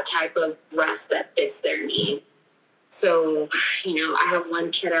that type of rest that fits their needs. So, you know, I have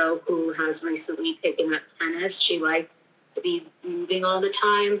one kiddo who has recently taken up tennis. She likes to be moving all the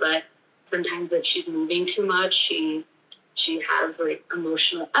time, but sometimes if she's moving too much, she has like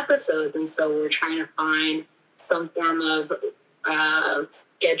emotional episodes. And so we're trying to find some form of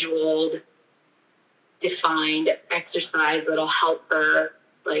scheduled, defined exercise that'll help her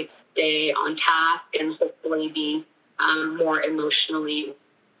like stay on task and hopefully be more emotionally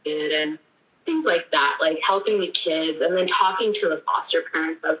good and things like that, like helping the kids, and then talking to the foster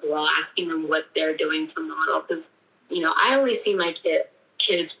parents as well, asking them what they're doing to model. Because, you know, I only see my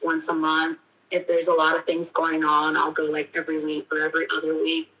kids once a month. If there's a lot of things going on, I'll go like every week or every other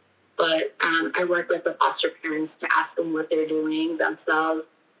week. But I work with the foster parents to ask them what they're doing themselves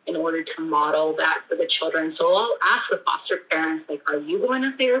in order to model that for the children. So I'll ask the foster parents, like, are you going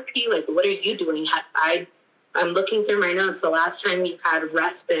to therapy? Like, what are you doing? I'm looking through my notes. The last time you had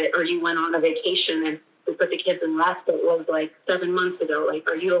respite or you went on a vacation and we put the kids in respite was like 7 months ago. Like,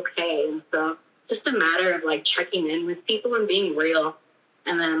 are you okay? And so just a matter of like checking in with people and being real.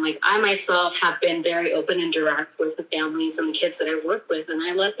 And then like I myself have been very open and direct with the families and the kids that I work with. And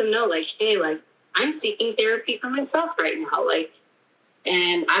I let them know like, hey, like I'm seeking therapy for myself right now. Like,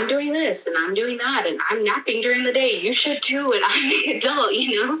 and I'm doing this and I'm doing that and I'm napping during the day. You should too. And I'm the adult,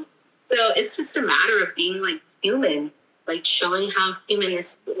 you know? So it's just a matter of being like human, like showing how human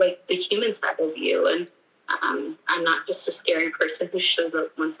is, like the human side of you. And I'm not just a scary person who shows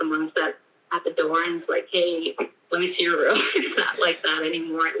up once a month at the door and is like, hey, let me see your room. It's not like that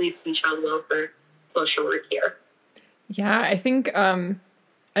anymore, at least in child welfare social work here. Yeah, I think an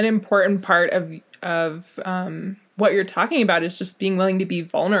important part of what you're talking about is just being willing to be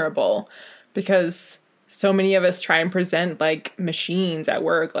vulnerable, because so many of us try and present like machines at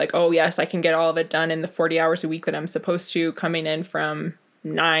work, like, oh yes, I can get all of it done in the 40 hours a week that I'm supposed to, coming in from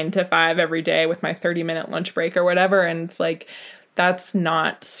 9 to 5 every day with my 30-minute lunch break or whatever. And it's like, that's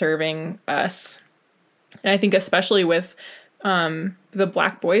not serving us. And I think especially with the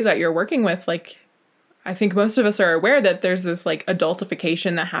Black boys that you're working with, like, I think most of us are aware that there's this like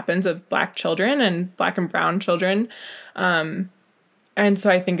adultification that happens of Black children and Black and brown children. And so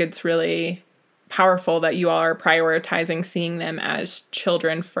I think it's really powerful that you all are prioritizing seeing them as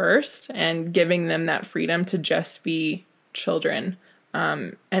children first and giving them that freedom to just be children,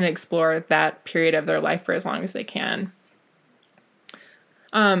 and explore that period of their life for as long as they can.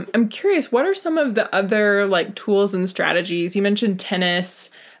 I'm curious, what are some of the other like tools and strategies? You mentioned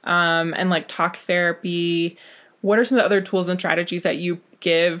tennis, and like talk therapy. What are some of the other tools and strategies that you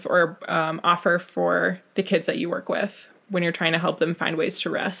give or offer for the kids that you work with when you're trying to help them find ways to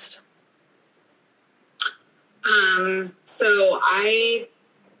rest? So I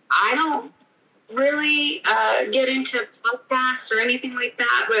don't really get into podcasts or anything like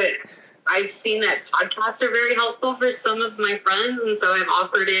that, but I've seen that podcasts are very helpful for some of my friends, and so I've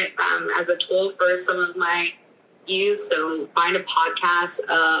offered it as a tool for some of my youth. So find a podcast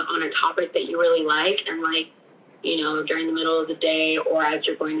on a topic that you really like, and like, during the middle of the day or as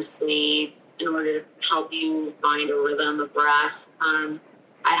you're going to sleep, in order to help you find a rhythm of rest.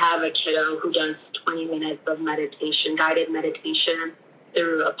 I have a kiddo who does 20 minutes of meditation, guided meditation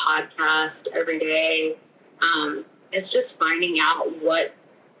through a podcast every day. It's just finding out what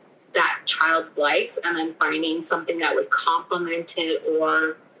that child likes and then finding something that would complement it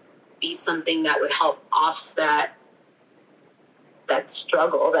or be something that would help offset that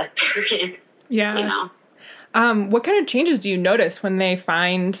struggle that they're in. Yeah. What kind of changes do you notice when they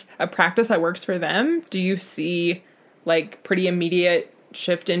find a practice that works for them? Do you see like pretty immediate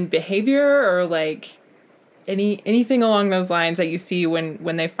shift in behavior, or like anything along those lines that you see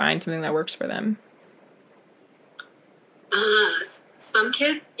when they find something that works for them? Some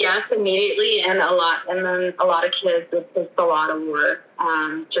kids, yes, immediately, and then a lot of kids, it takes a lot of work.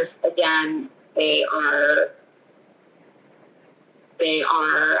 Just again, they're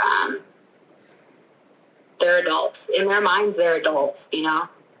adults. In their minds, they're adults.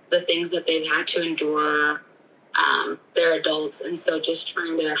 The things that they've had to endure. They're adults, and so just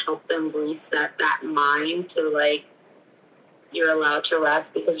trying to help them reset that mind to like, you're allowed to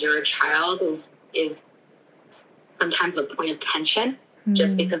rest because you're a child is sometimes a point of tension,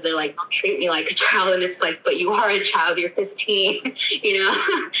 just because they're like, don't treat me like a child, and it's like, but you are a child, you're 15,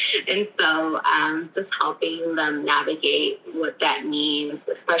 and so just helping them navigate what that means,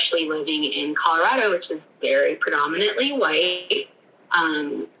 especially living in Colorado, which is very predominantly white,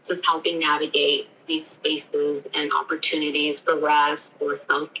 just helping navigate these spaces and opportunities for rest or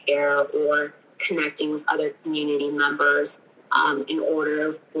self-care or connecting with other community members in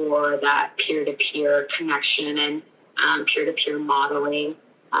order for that peer-to-peer connection and peer-to-peer modeling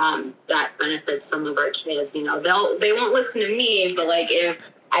that benefits some of our kids. They won't listen to me, but like if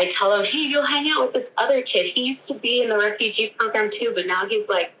I tell them, hey, go hang out with this other kid. He used to be in the refugee program too, but now he's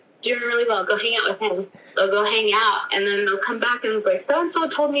like doing really well. Go hang out with him. They'll go hang out, and then they'll come back and it's like, so-and-so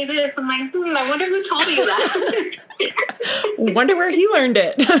told me this. I'm like, I wonder who told you that. Wonder where he learned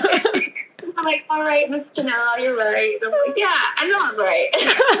it. I'm like, all right, Miss Janelle, you're right. I'm like, yeah, I know I'm right.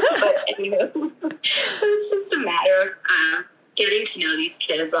 But anyway, it's just a matter of getting to know these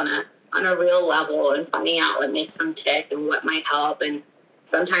kids on a real level and finding out what makes them tick and what might help. And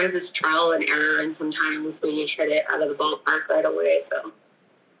sometimes it's trial and error, and sometimes we hit it out of the ballpark right away. So,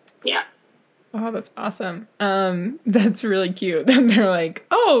 yeah. Oh, that's awesome. That's really cute. And they're like,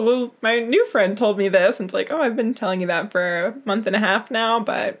 oh, well, my new friend told me this. And it's like, oh, I've been telling you that for a month and a half now,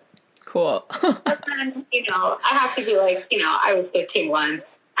 but cool. And, I have to be like, I was 15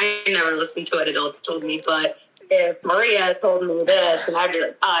 once. I never listened to what adults told me, but if Maria told me this, then I'd be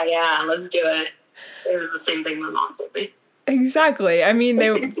like, oh yeah, let's do it. It was the same thing my mom told me. Exactly. I mean,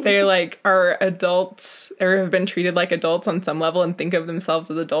 they like are adults or have been treated like adults on some level and think of themselves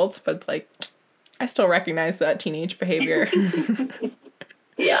as adults, but it's like, I still recognize that teenage behavior.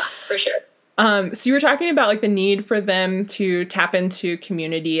 Yeah, for sure. So you were talking about like the need for them to tap into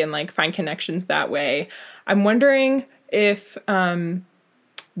community and like find connections that way. I'm wondering if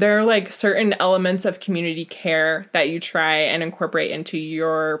there are like certain elements of community care that you try and incorporate into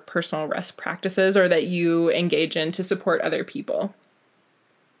your personal rest practices or that you engage in to support other people.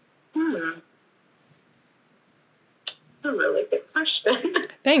 That's a really good question.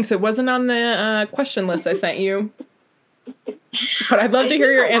 Thanks. It wasn't on the question list I sent you, but I'd love to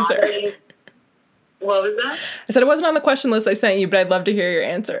hear your answer. What was that? I said it wasn't on the question list I sent you, but I'd love to hear your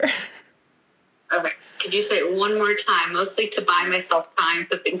answer. Okay. Could you say it one more time, mostly to buy myself time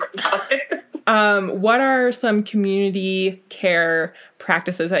to think about it? What are some community care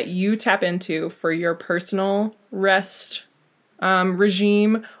practices that you tap into for your personal rest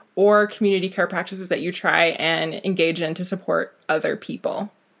regime, or community care practices that you try and engage in to support other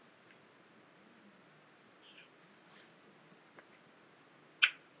people?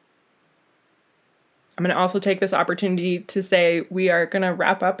 I'm going to also take this opportunity to say we are going to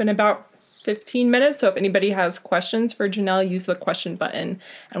wrap up in about 15 minutes. So if anybody has questions for Janelle, use the question button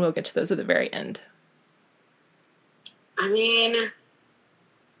and we'll get to those at the very end. I mean,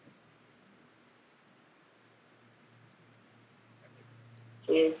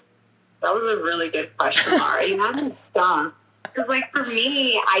 geez, that was a really good question, Laura. You haven't stumped. Because, like, for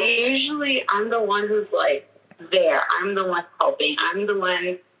me, I'm the one who's, like, there. I'm the one helping. I'm the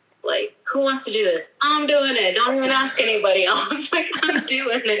one, like, who wants to do this? I'm doing it. Don't even ask anybody else. Like, I'm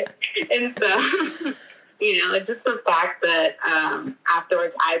doing it. And so, just the fact that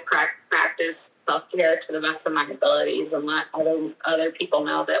afterwards I practice self-care to the best of my abilities and let other people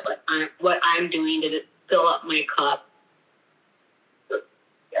know that what I'm doing to fill up my cup.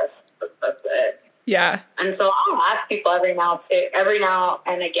 Yes, that's it. Yeah. And so I'll ask people every now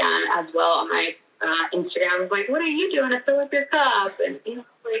and again as well on my Instagram, like, what are you doing to fill up your cup? And,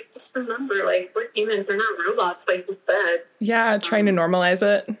 like, just remember, like, we're humans, we're not robots, like you said. Yeah, trying to normalize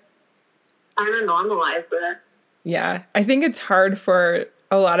it. Trying to normalize it. Yeah, I think it's hard for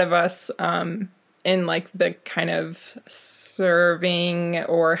a lot of us in, like, the kind of serving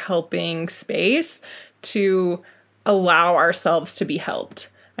or helping space to allow ourselves to be helped.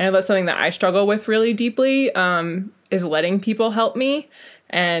 I know that's something that I struggle with really deeply, is letting people help me.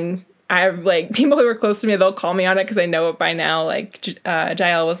 And I have, like, people who are close to me, they'll call me on it because I know it by now. Like,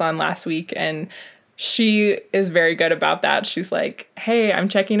 Jael was on last week, and she is very good about that. She's like, hey, I'm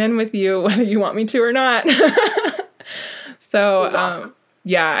checking in with you, whether you want me to or not. So, awesome.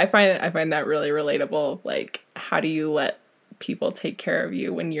 Yeah, I find that really relatable. Like, how do you let people take care of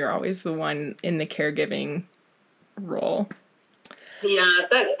you when you're always the one in the caregiving role? Yeah,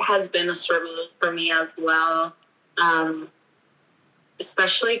 that has been a struggle for me as well.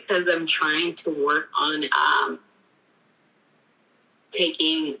 Especially because I'm trying to work on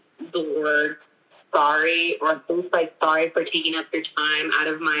taking the word sorry, or things like sorry for taking up your time, out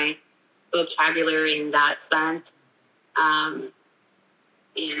of my vocabulary in that sense.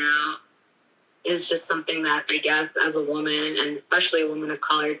 Is just something that I guess as a woman, and especially a woman of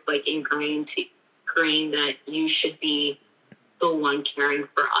color, it's like ingrained that you should be the one caring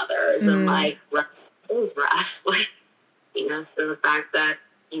for others and like rest. Like, so the fact that,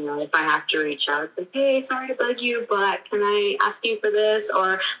 if I have to reach out, it's like, hey, sorry to bug you, but can I ask you for this?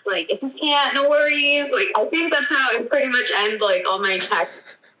 Or like, if you can't, no worries. Like, I think that's how I pretty much end like all my texts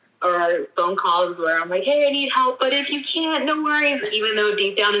or phone calls where I'm like, hey, I need help, but if you can't, no worries. Even though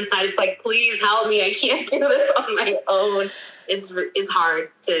deep down inside, it's like, please help me. I can't do this on my own. It's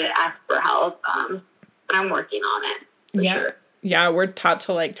hard to ask for help, but I'm working on it for sure. Yeah, we're taught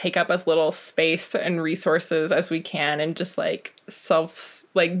to like take up as little space and resources as we can and just like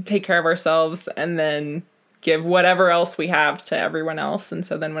take care of ourselves and then give whatever else we have to everyone else. And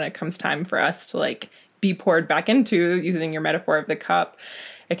so then when it comes time for us to like be poured back into, using your metaphor of the cup,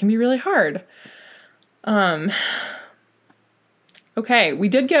 it can be really hard. Okay, we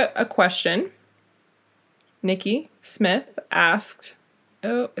did get a question. Nikki Smith asked,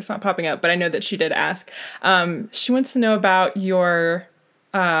 oh, it's not popping up, but I know that she did ask. She wants to know about your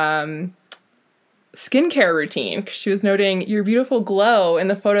skincare routine. She was noting your beautiful glow in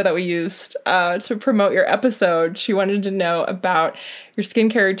the photo that we used to promote your episode. She wanted to know about your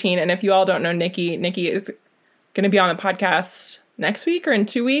skincare routine. And if you all don't know Nikki is going to be on the podcast next week or in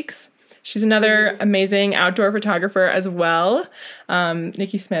 2 weeks. She's another amazing outdoor photographer as well,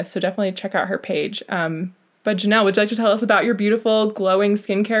 Nikki Smith. So definitely check out her page. But Janelle, would you like to tell us about your beautiful glowing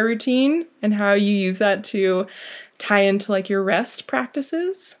skincare routine and how you use that to tie into like your rest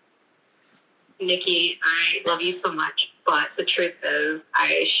practices? Nikki, I love you so much, but the truth is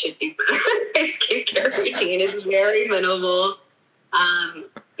I should be better at my skincare routine. It's very minimal.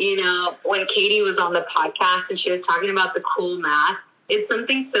 When Katie was on the podcast and she was talking about the cool mask, it's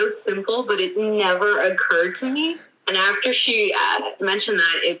something so simple, but it never occurred to me. And after she mentioned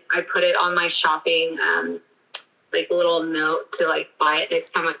that, I put it on my shopping like a little note to like buy it next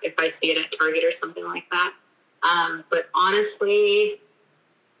time if I see it at Target or something like that. But honestly,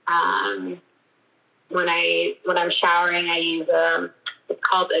 when I'm showering, I use it's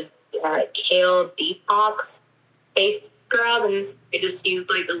called a kale detox face scrub, and I just use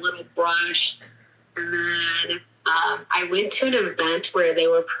like a little brush. And then I went to an event where they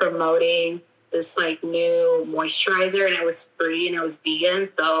were promoting this like new moisturizer, and it was free and it was vegan.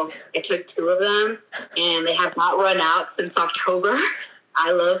 So I took 2 of them, and they have not run out since October.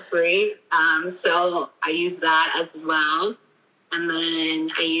 I love free. So I use that as well. And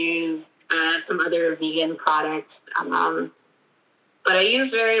then I use some other vegan products. But I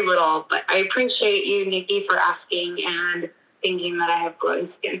use very little. But I appreciate you, Nikki, for asking and thinking that I have glowing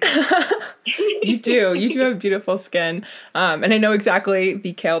skin. You do. You do have beautiful skin. And I know exactly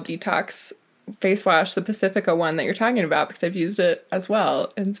the Kale Detox face wash, the Pacifica one that you're talking about, because I've used it as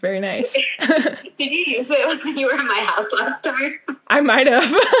well. And it's very nice. Did you use it when you were in my house last time? I might have.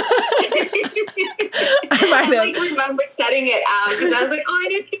 I remember setting it out because I was like, oh, I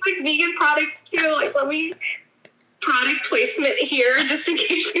know he likes vegan products too. Like, let me product placement here just in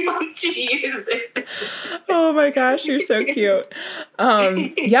case she wants to use it. Oh my gosh, you're so cute.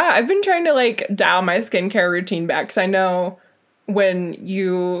 Yeah, I've been trying to like dial my skincare routine back because I know when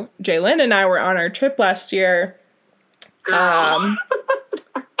you, Jaylyn, and I were on our trip last year, it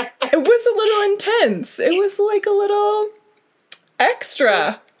was a little intense. It was like a little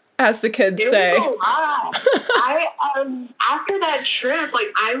extra, as the kids say. It was a lot. After that trip,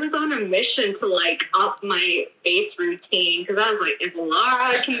 like I was on a mission to like up my face routine because I was like, if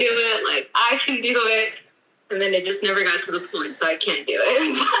Laura can do it, like I can do it. And then it just never got to the point, so I can't do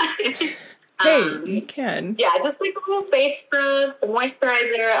it. Hey, you can. Yeah, just like a little face scrub, a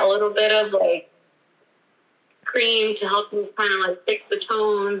moisturizer, a little bit of like cream to help me kind of like fix the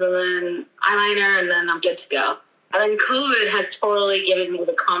tones, and then eyeliner, and then I'm good to go. And then COVID has totally given me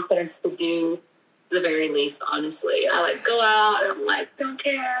the confidence to do the very least, honestly. I like go out and I'm like, don't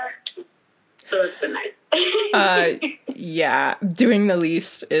care. So it's been nice. Yeah, doing the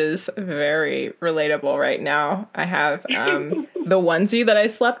least is very relatable right now. I have the onesie that I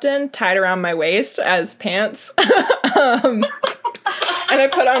slept in tied around my waist as pants. And I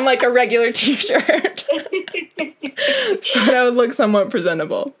put on like a regular t-shirt so that I would look somewhat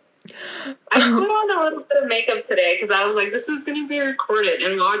presentable. I put on a little bit of makeup today because I was like, this is going to be recorded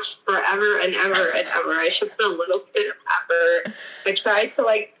and watched forever and ever and ever. I should put a little bit of effort. I tried to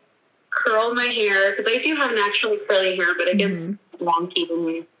like curl my hair because I do have naturally curly hair, but it gets wonky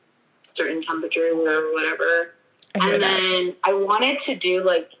in certain temperatures or whatever. And then I wanted to do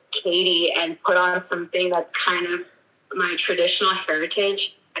like Katie and put on something that's kind of my traditional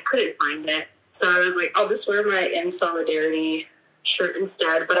heritage. I couldn't find it. So I was like, I'll just wear my In Solidarity shirt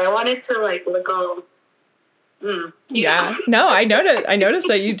instead. But I wanted to like look all yeah. No, I noticed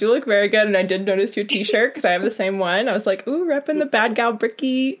that you do look very good, and I did notice your t-shirt because I have the same one. I was like, ooh, repping the bad gal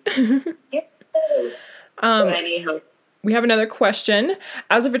Bricky. Yes. We have another question.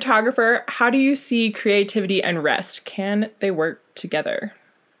 As a photographer, how do you see creativity and rest? Can they work together?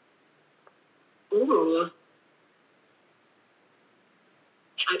 Ooh.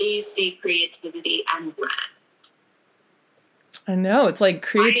 How do you see creativity and rest? I know. It's like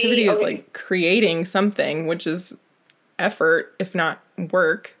creativity is like creating something, which is effort, if not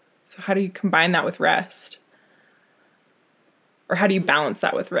work. So how do you combine that with rest? Or how do you balance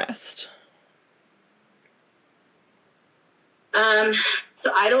that with rest?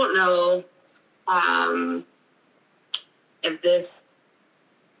 So I don't know if this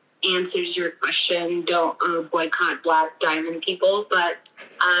answers your question. Don't boycott Black Diamond people, but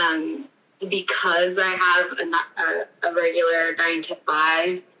because I have a regular 9 to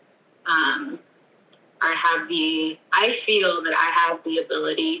 5, I feel that I have the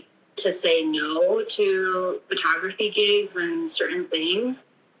ability to say no to photography gigs and certain things,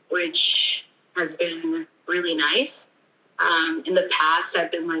 which has been really nice. In the past,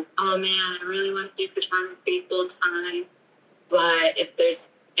 I've been like, oh man, I really want to do photography full time. But if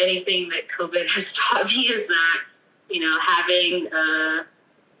there's anything that COVID has taught me is that, having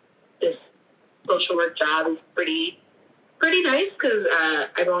this social work job is pretty nice because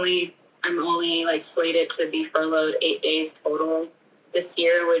I'm only like slated to be furloughed 8 days total this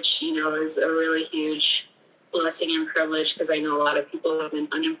year, which is a really huge blessing and privilege because I know a lot of people have been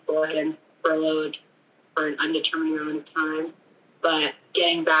unemployed and furloughed for an undetermined amount of time. But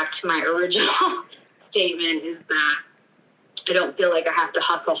getting back to my original statement is that I don't feel like I have to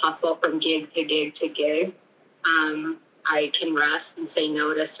hustle from gig to gig to gig. I can rest and say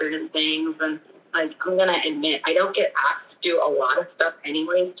no to certain things. And like, I'm going to admit, I don't get asked to do a lot of stuff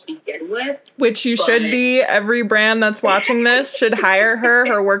anyways to begin with. Which you should be. Every brand that's watching this should hire her.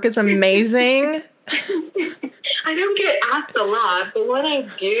 Her work is amazing. I don't get asked a lot, but when I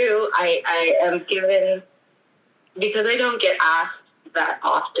do, I am given, because I don't get asked that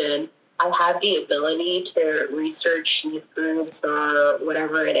often, I have the ability to research these groups or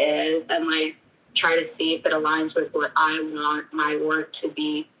whatever it is and like try to see if it aligns with what I want my work to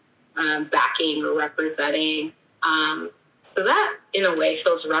be backing or representing. So that in a way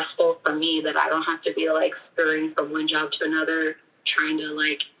feels restful for me, that I don't have to be like scurrying from one job to another, trying to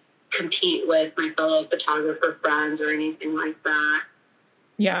like compete with my fellow photographer friends or anything like that.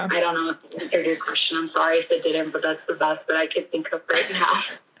 Yeah. I don't know if it answered your question. I'm sorry if it didn't, but that's the best that I could think of right now.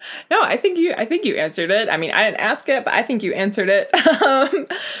 No, I think you answered it. I mean, I didn't ask it, but I think you answered it.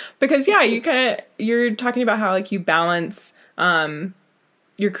 Because yeah, you're talking about how like you balance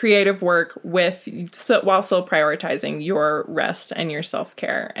your creative work with while still prioritizing your rest and your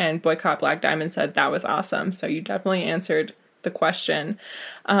self-care. And Boycott Black Diamond said that was awesome. So you definitely answered the question.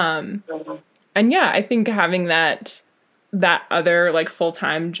 And yeah, I think having that other like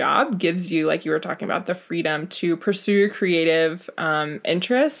full-time job gives you, like you were talking about, the freedom to pursue your creative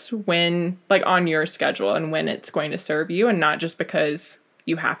interests when like on your schedule and when it's going to serve you, and not just because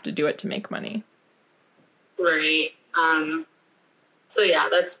you have to do it to make money. Right. So yeah,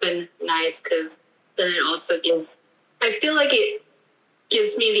 that's been nice, because then it also I feel like it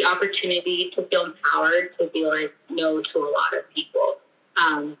gives me the opportunity to feel empowered to be like no to a lot of people,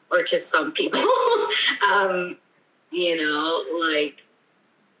 or to some people. You know, like,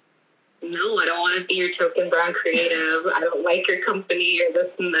 no, I don't want to be your token brown creative. I don't like your company or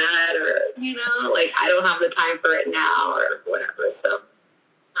this and that, or, you know, like, I don't have the time for it now or whatever. So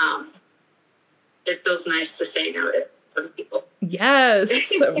it feels nice to say no to some people.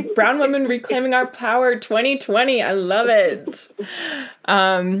 Yes. Brown Women Reclaiming Our Power 2020. I love it.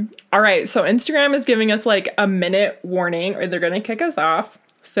 All right. So Instagram is giving us like a minute warning, or they're going to kick us off.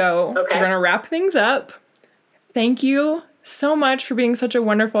 So We're going to wrap things up. Thank you so much for being such a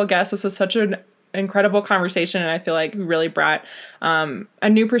wonderful guest. This was such an incredible conversation, and I feel like we really brought a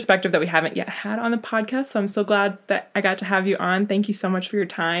new perspective that we haven't yet had on the podcast. So I'm so glad that I got to have you on. Thank you so much for your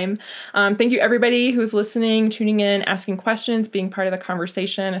time. Thank you, everybody who's listening, tuning in, asking questions, being part of the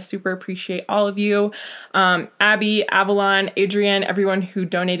conversation. I super appreciate all of you. Abby, Avalon, Adrian, everyone who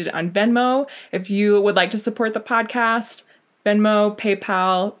donated on Venmo. If you would like to support the podcast, Venmo,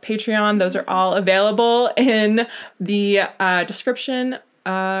 PayPal, Patreon, those are all available in the description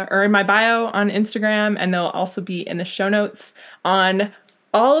or in my bio on Instagram, and they'll also be in the show notes on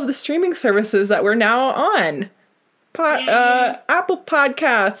all of the streaming services that we're now on. Apple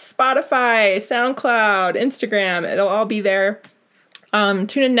Podcasts, Spotify, SoundCloud, Instagram, it'll all be there. Tune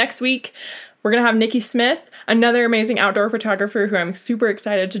in next week. We're going to have Nikki Smith, another amazing outdoor photographer who I'm super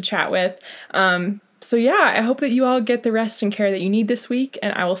excited to chat with. So yeah, I hope that you all get the rest and care that you need this week,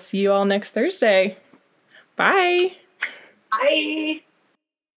 and I will see you all next Thursday. Bye. Bye.